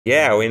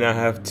Yeah, we now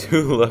have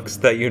two looks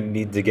that you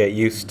need to get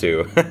used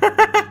to.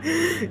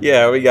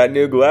 Yeah, we got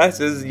new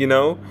glasses, you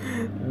know.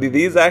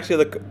 These actually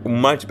look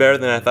much better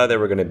than I thought they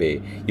were going to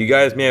be. You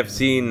guys may have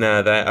seen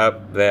that I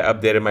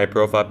updated my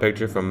profile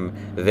picture from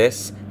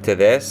this to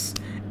this.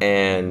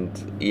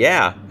 And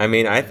yeah, I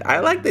mean, I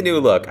like the new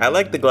look. I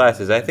like the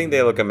glasses. I think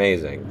they look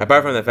amazing.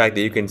 Apart from the fact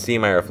that you can see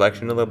my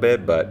reflection a little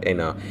bit, but you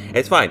know,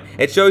 it's fine.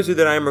 It shows you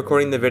that I'm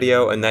recording the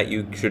video and that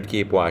you should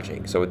keep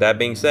watching. So with that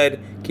being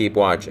said, keep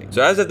watching.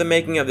 So as of the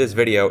making of this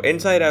video,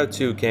 Inside Out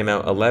 2 came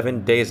out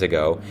 11 days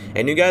ago,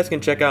 and you guys can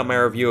check out my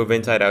review of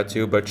Inside Out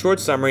 2, but short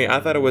summary,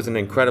 I thought it was an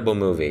incredible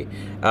movie.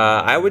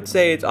 I would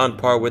say it's on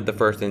par with the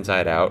first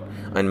Inside Out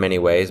in many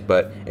ways,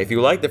 but if you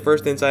like the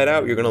first Inside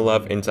Out, you're gonna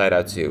love Inside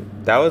Out 2.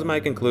 That was my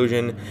conclusion.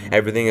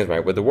 Everything is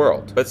right with the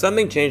world. But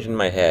something changed in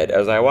my head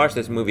as I watched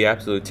this movie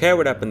absolutely tear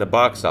it up in the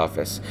box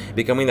office,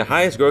 becoming the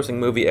highest grossing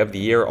movie of the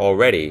year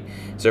already,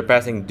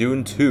 surpassing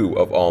Dune 2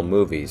 of all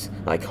movies.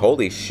 Like,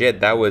 holy shit,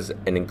 that was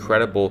an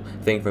incredible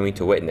thing for me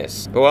to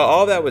witness. But while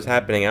all that was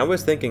happening, I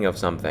was thinking of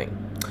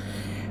something.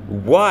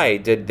 Why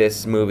did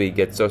this movie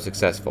get so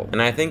successful?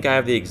 And I think I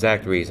have the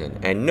exact reason.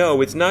 And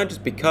no, it's not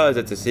just because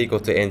it's a sequel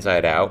to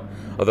Inside Out,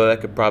 although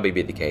that could probably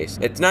be the case.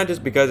 It's not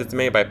just because it's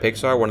made by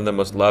Pixar, one of the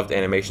most loved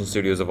animation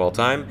studios of all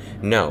time.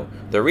 No.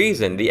 The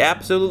reason, the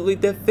absolutely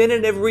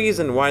definitive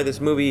reason why this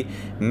movie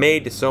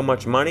made so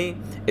much money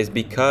is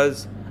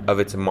because of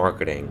its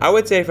marketing. I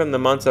would say from the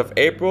months of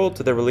April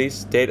to the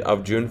release date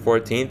of June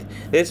 14th,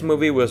 this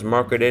movie was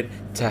marketed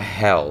to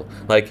hell.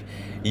 Like,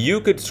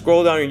 you could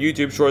scroll down your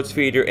YouTube Shorts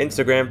feed, your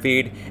Instagram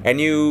feed, and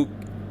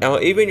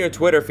even your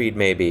Twitter feed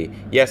maybe.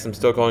 Yes, I'm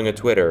still calling it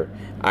Twitter.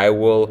 I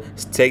will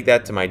take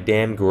that to my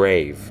damn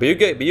grave.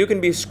 But you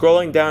can be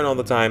scrolling down all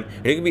the time,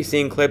 and you can be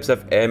seeing clips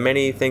of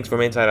many things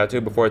from Inside Out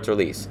 2 before its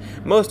release.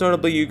 Most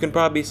notably, you can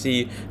probably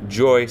see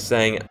Joy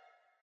saying,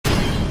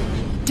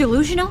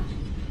 "Delusional?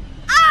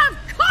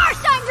 Of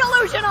course I'm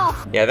delusional!"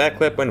 Yeah, that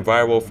clip went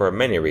viral for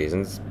many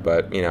reasons,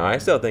 but, you know, I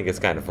still think it's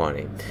kind of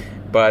funny.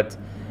 But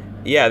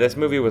yeah, this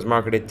movie was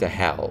marketed to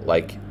hell.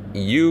 Like,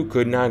 you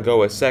could not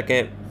go a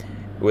second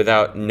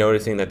without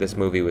noticing that this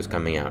movie was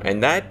coming out.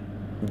 And that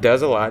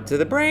does a lot to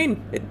the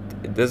brain.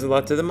 It does a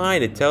lot to the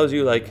mind. It tells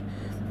you, like,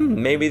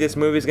 maybe this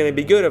movie is going to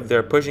be good if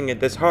they're pushing it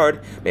this hard.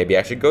 Maybe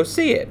I should go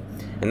see it.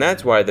 And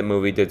that's why the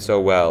movie did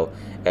so well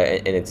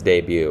in its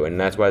debut. And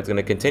that's why it's going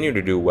to continue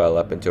to do well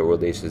up until it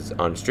releases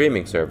on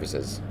streaming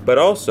services. But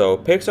also,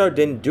 Pixar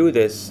didn't do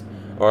this,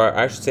 or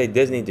I should say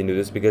Disney didn't do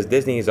this, because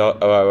Disney is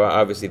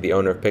obviously the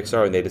owner of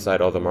Pixar and they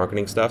decide all the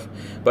marketing stuff.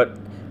 But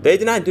they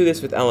did not do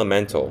this with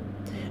Elemental.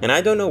 And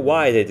I don't know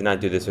why they did not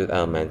do this with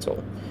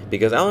Elemental.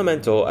 Because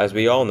Elemental, as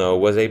we all know,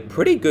 was a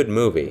pretty good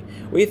movie.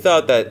 We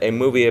thought that a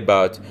movie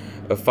about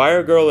a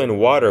fire girl and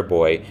water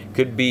boy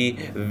could be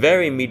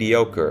very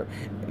mediocre.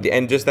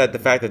 And just that the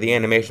fact that the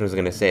animation was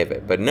going to save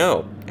it. But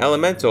no,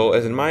 Elemental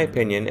is, in my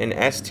opinion, an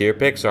S-tier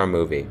Pixar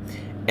movie.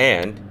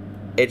 And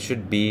it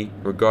should be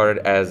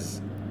regarded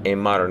as a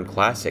modern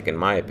classic, in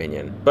my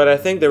opinion. But I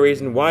think the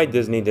reason why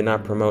Disney did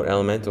not promote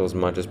Elemental as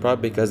much is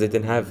probably because they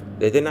did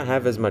not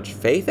have as much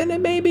faith in it,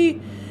 maybe,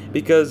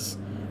 because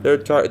they're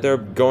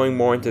going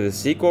more into the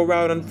sequel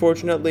route,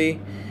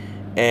 unfortunately,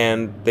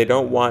 and they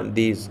don't want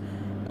these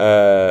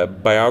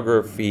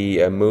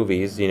biography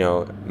movies, you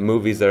know,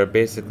 movies that are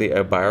basically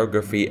a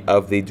biography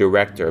of the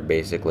director,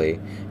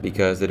 basically,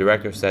 because the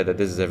director said that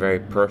this is a very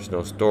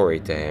personal story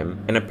to him.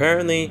 And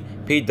apparently,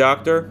 Pete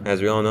Docter, as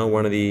we all know,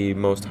 one of the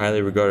most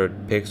highly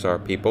regarded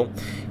Pixar people,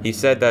 he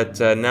said that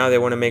now they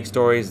want to make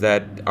stories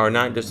that are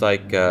not just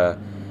like,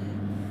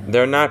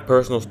 they're not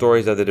personal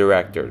stories of the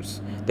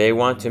directors. They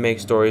want to make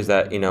stories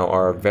that, you know,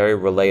 are very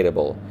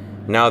relatable.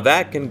 Now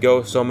that can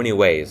go so many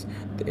ways.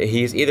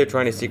 He's either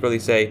trying to secretly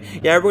say,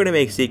 yeah, we're going to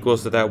make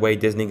sequels so that way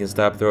Disney can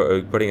stop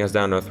putting us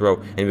down our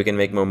throat and we can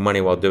make more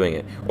money while doing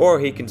it. Or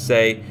he can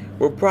say,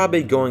 we're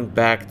probably going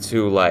back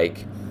to,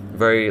 like,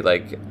 very,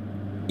 like,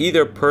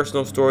 either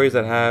personal stories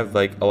that have,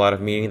 like, a lot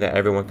of meaning that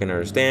everyone can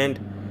understand,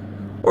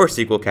 or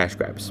sequel cash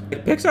grabs.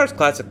 Pixar's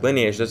classic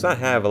lineage does not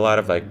have a lot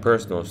of, like,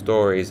 personal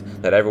stories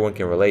that everyone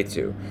can relate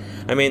to.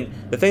 I mean,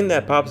 the thing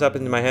that pops up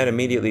into my head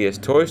immediately is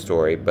Toy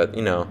Story, but,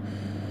 you know,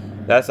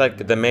 that's,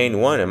 like, the main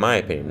one, in my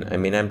opinion. I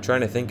mean, I'm trying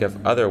to think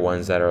of other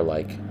ones that are,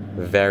 like,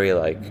 very,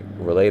 like,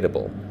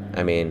 relatable.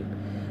 I mean,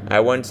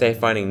 I wouldn't say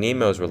Finding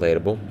Nemo is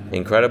relatable.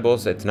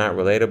 Incredibles, it's not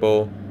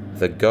relatable.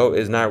 The Goat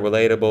is not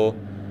relatable.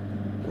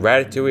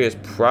 Ratatouille is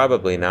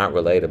probably not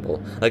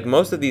relatable. Like,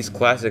 most of these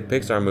classic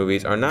Pixar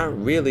movies are not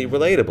really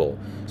relatable.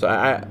 So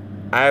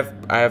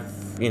I've,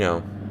 you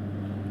know,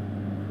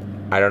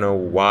 I don't know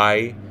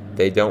why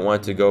they don't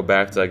want to go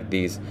back to, like,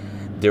 these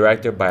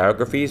director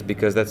biographies,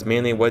 because that's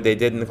mainly what they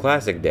did in the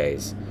classic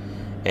days.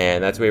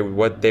 And that's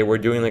what they were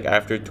doing, like,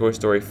 after Toy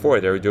Story 4.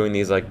 They were doing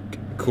these, like,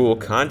 cool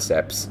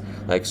concepts,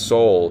 like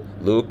Soul,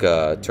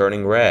 Luca,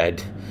 Turning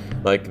Red.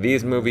 Like,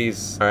 these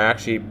movies are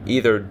actually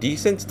either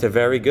decent to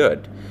very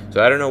good.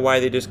 So I don't know why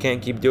they just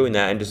can't keep doing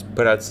that and just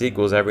put out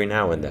sequels every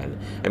now and then.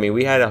 I mean,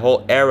 we had a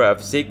whole era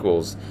of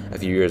sequels a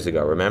few years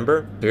ago,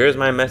 remember? So here's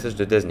my message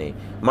to Disney.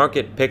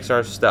 Market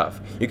Pixar stuff.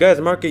 You guys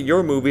market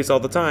your movies all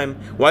the time.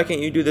 Why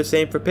can't you do the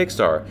same for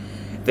Pixar?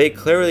 They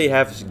clearly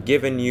have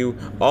given you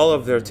all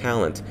of their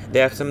talent. They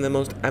have some of the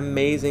most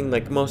amazing,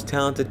 most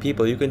talented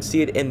people. You can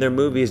see it in their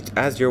movies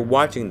as you're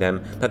watching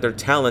them, that their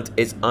talent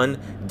is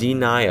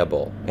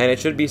undeniable. And it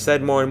should be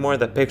said more and more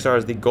that Pixar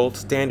is the gold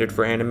standard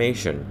for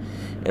animation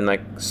and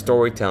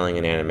storytelling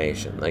and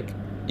animation.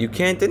 You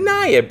can't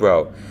deny it,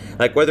 bro.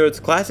 Whether it's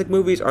classic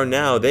movies or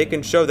now, they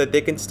can show that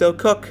they can still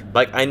cook.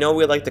 I know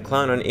we like to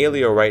clown on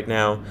Elio right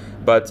now,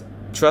 but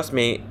trust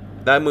me,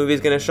 that movie is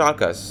gonna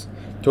shock us.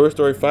 Toy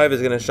Story 5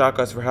 is going to shock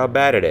us for how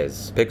bad it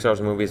is.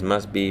 Pixar's movies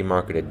must be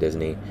marketed,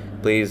 Disney.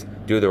 Please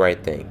do the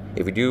right thing.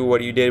 If you do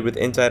what you did with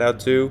Inside Out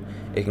 2,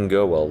 it can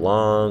go a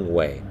long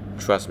way.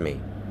 Trust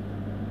me.